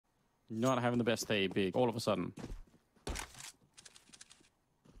Not having the best day, Big, all of a sudden.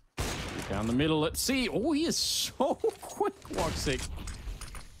 Down the middle, let's see. Oh, he is so quick, Woxic.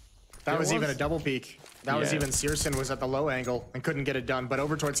 That was even a double peek. That was Yeah. even Searson was at the low angle and couldn't get it done. But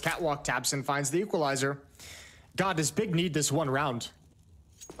over towards Catwalk, tabseN finds the equalizer. God, does Big need this one round?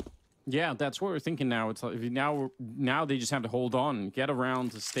 Yeah, that's what we're thinking now. It's like now they just have to hold on, get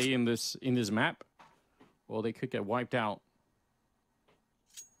around to stay in this map, or they could get wiped out.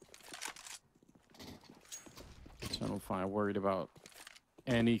 Eternal Fire worried about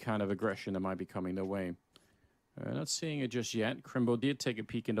any kind of aggression that might be coming their way. Not seeing it just yet. Crimbo did take a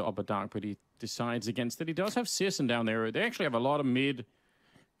peek into Upper Dark, but he decides against it. He does have searson down there. They actually have a lot of mid,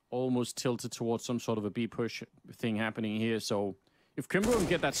 almost tilted towards some sort of a B push thing happening here. So if Crimbo can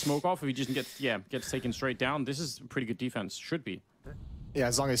get that smoke off, if he just gets taken straight down, this is pretty good defense. Should be. Yeah,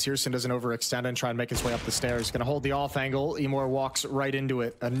 as long as searson doesn't overextend and try and make his way up the stairs. Gonna hold the off angle. Emor walks right into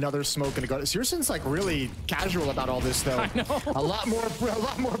it. Another smoke gonna go. searson's like really casual about all this though. I know. A lot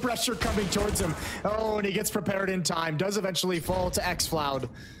more pressure coming towards him. Oh, and he gets prepared in time. Does eventually fall to xFloud.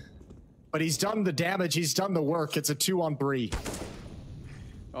 But he's done the damage, he's done the work. It's a 2-on-3.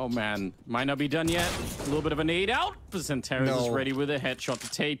 Oh man, might not be done yet. A little bit of a nade out. Xanteris is ready with a headshot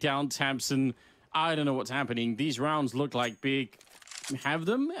to take down tabseN. I don't know what's happening. These rounds look like Big have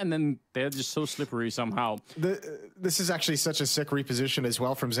them, and then they're just so slippery somehow. This is actually such a sick reposition as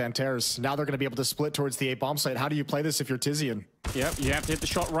well from Xanteris. Now they're going to be able to split towards the A bomb site. How do you play this if you're Tizian? Yep, you have to hit the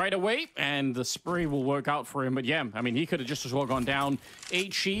shot right away, and the spree will work out for him. But yeah, I mean, he could have just as well gone down.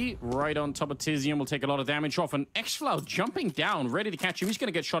 HE right on top of Tizian will take a lot of damage off, and xFloud jumping down, ready to catch him. He's going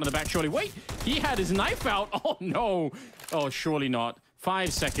to get shot in the back, surely. Wait, he had his knife out. Oh, no. Oh, surely not.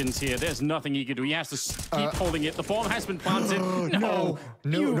 5 seconds here. There's nothing he can do. He has to keep holding it. The bomb has been planted. No.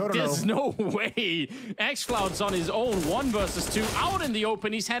 There's no way. xFloud's on his own. 1 versus 2 out in the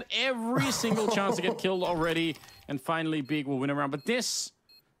open. He's had every single chance to get killed already. And finally, Big will win a round. But this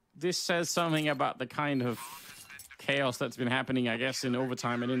says something about the kind of chaos that's been happening, I guess, in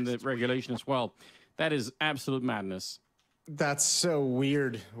overtime and in the regulation as well. That is absolute madness. That's so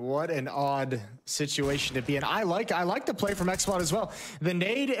weird. What an odd situation to be in. I like the play from xFloud as well. The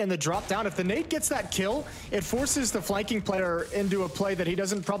nade and the drop down. If the nade gets that kill, it forces the flanking player into a play that he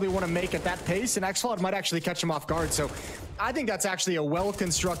doesn't probably want to make at that pace, and xFloud might actually catch him off guard. So I think that's actually a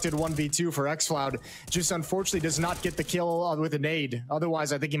well-constructed 1v2 for xFloud. Just unfortunately does not get the kill with a nade.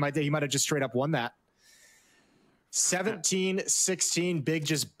 Otherwise, I think he might have just straight up won that. 17-16, Big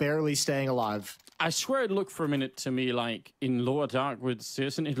just barely staying alive. I swear it looked for a minute to me like in Lower Dark with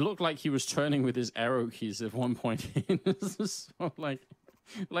searson, it looked like he was turning with his arrow keys at one point. So like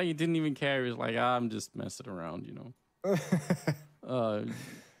he didn't even care. He was like, I'm just messing around, you know.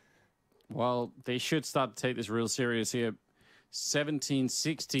 Well, they should start to take this real serious here.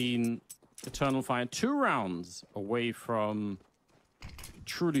 17-16, Eternal Fire, 2 rounds away from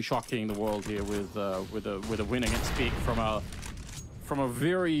truly shocking the world here with a win against Big from a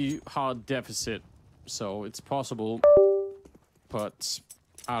very hard deficit. So it's possible, but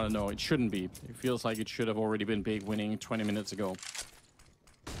I don't know. It shouldn't be. It feels like it should have already been Big winning 20 minutes ago.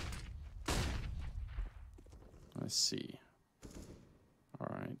 Let's see. All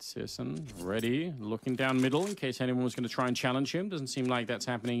right, searson ready, looking down middle in case anyone was going to try and challenge him. Doesn't seem like that's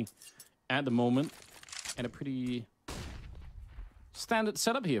happening at the moment. And a pretty standard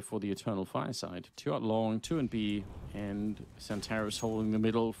setup here for the Eternal Fire side. 2 out long, 2 and B, and Xanteris holding the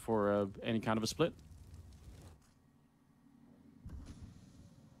middle for any kind of a split.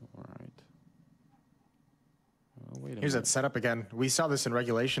 All right. Oh, wait a Here's minute. that setup again. We saw this in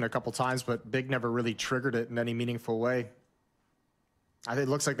regulation a couple times, but Big never really triggered it in any meaningful way. I think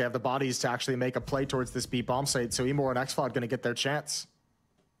it looks like they have the bodies to actually make a play towards this B bomb site, so Emor and xFloud going to get their chance.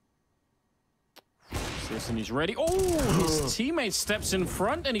 And he's ready. Oh, his teammate steps in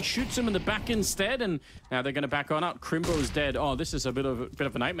front and he shoots him in the back instead. And now they're going to back on out. Crimbo's dead. Oh, this is a bit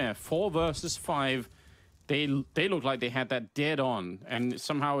of a nightmare. 4 versus 5. They look like they had that dead on, and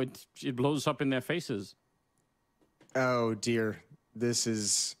somehow it blows up in their faces. Oh dear,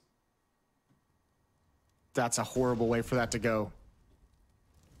 that's a horrible way for that to go.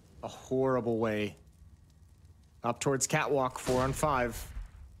 A horrible way. Up towards Catwalk, 4 on 5.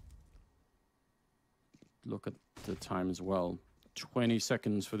 Look at the time as well. 20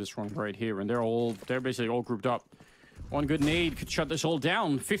 seconds for this round right here, and they're basically all grouped up. One good nade could shut this all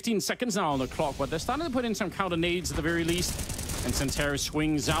down. 15 seconds now on the clock, but they're starting to put in some counter nades at the very least. And Xanteris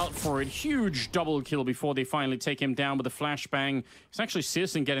swings out for a huge double kill before they finally take him down with a flashbang. It's actually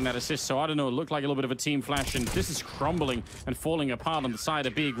searson getting that assist, so I don't know, it looked like a little bit of a team flash, and this is crumbling and falling apart on the side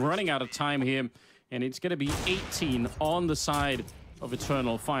of Big, running out of time here. And it's going to be 18 on the side of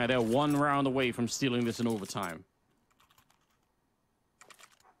Eternal Fire. They're one round away from stealing this in overtime.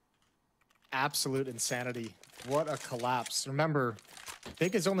 Absolute insanity. What a collapse. Remember,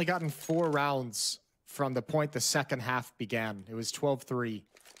 Big has only gotten 4 rounds from the point the second half began. It was 12-3.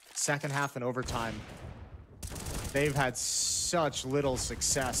 Second half in overtime. They've had such little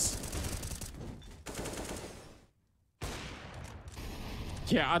success.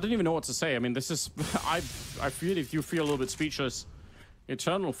 Yeah, I don't even know what to say. I mean, this is... I feel if you feel a little bit speechless.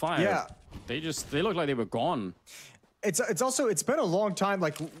 Eternal Fire, yeah. They look like they were gone. It's been a long time,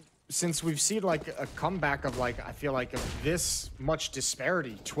 like, since we've seen, like, a comeback of, like, I feel like of this much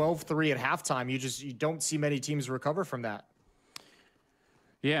disparity. 12-3 at halftime. You don't see many teams recover from that.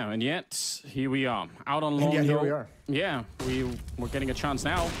 Yeah, and yet, here we are. Out on long. And yet, here we are. Yeah, we're getting a chance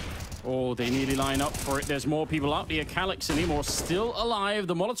now. Oh, they nearly line up for it. There's more people out here. Calyx and Emo still alive.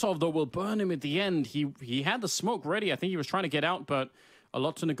 The Molotov, though, will burn him at the end. He had the smoke ready. I think he was trying to get out, but a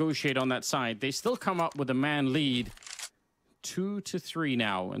lot to negotiate on that side. They still come up with a man lead. 2-3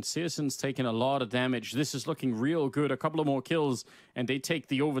 now, and Citizen's taking a lot of damage. This is looking real good. A couple of more kills, and they take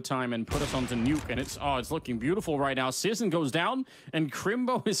the overtime and put us onto Nuke, and it's looking beautiful right now. Citizen goes down, and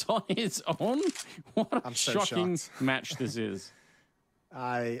Crimbo is on his own. What a shocking match this is.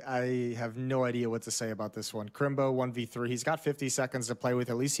 I have no idea what to say about this one. Crimbo 1v3. He's got 50 seconds to play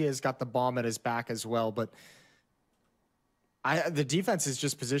with. At least he has got the bomb at his back as well, but the defense is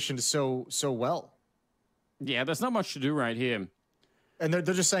just positioned so well. Yeah, there's not much to do right here. And they're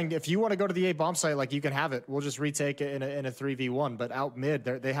just saying, if you want to go to the A bomb site, like, you can have it. We'll just retake it in a 3v1. But out mid,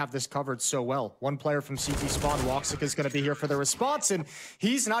 they have this covered so well. One player from CT Spawn, Woxic, is going to be here for the response, and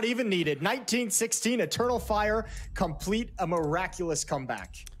he's not even needed. 19-16, Eternal Fire, complete a miraculous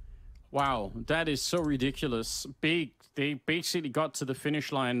comeback. Wow, that is so ridiculous. Big, they basically got to the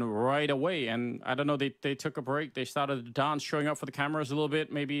finish line right away. And I don't know, they took a break. They started to dance, showing up for the cameras a little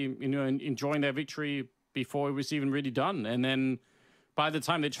bit, maybe, you know, enjoying their victory before it was even really done. And then by the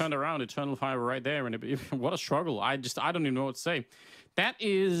time they turned around, Eternal Fire were right there. And what a struggle. I don't even know what to say. That's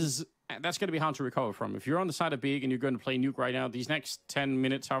going to be hard to recover from. If you're on the side of Big and you're going to play Nuke right now, these next 10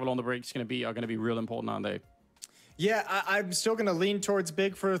 minutes, however long the break is going to be, are going to be real important, aren't they? Yeah, I'm still going to lean towards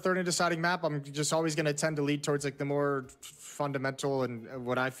Big for a third and deciding map. I'm just always going to tend to lead towards, like, the more fundamental and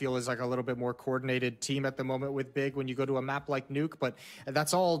what I feel is like a little bit more coordinated team at the moment with Big when you go to a map like Nuke. But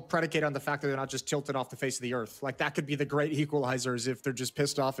that's all predicated on the fact that they're not just tilted off the face of the earth. Like, that could be the great equalizers if they're just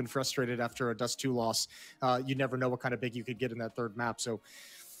pissed off and frustrated after a Dust 2 loss. You never know what kind of Big you could get in that third map. So,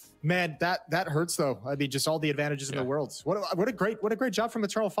 man, that hurts, though. I mean, just all the advantages in the world. What a great job from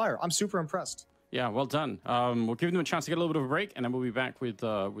Eternal Fire. I'm super impressed. Yeah, well done. We'll give them a chance to get a little bit of a break, and then we'll be back with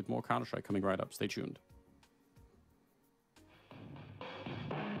more Counter-Strike coming right up. Stay tuned.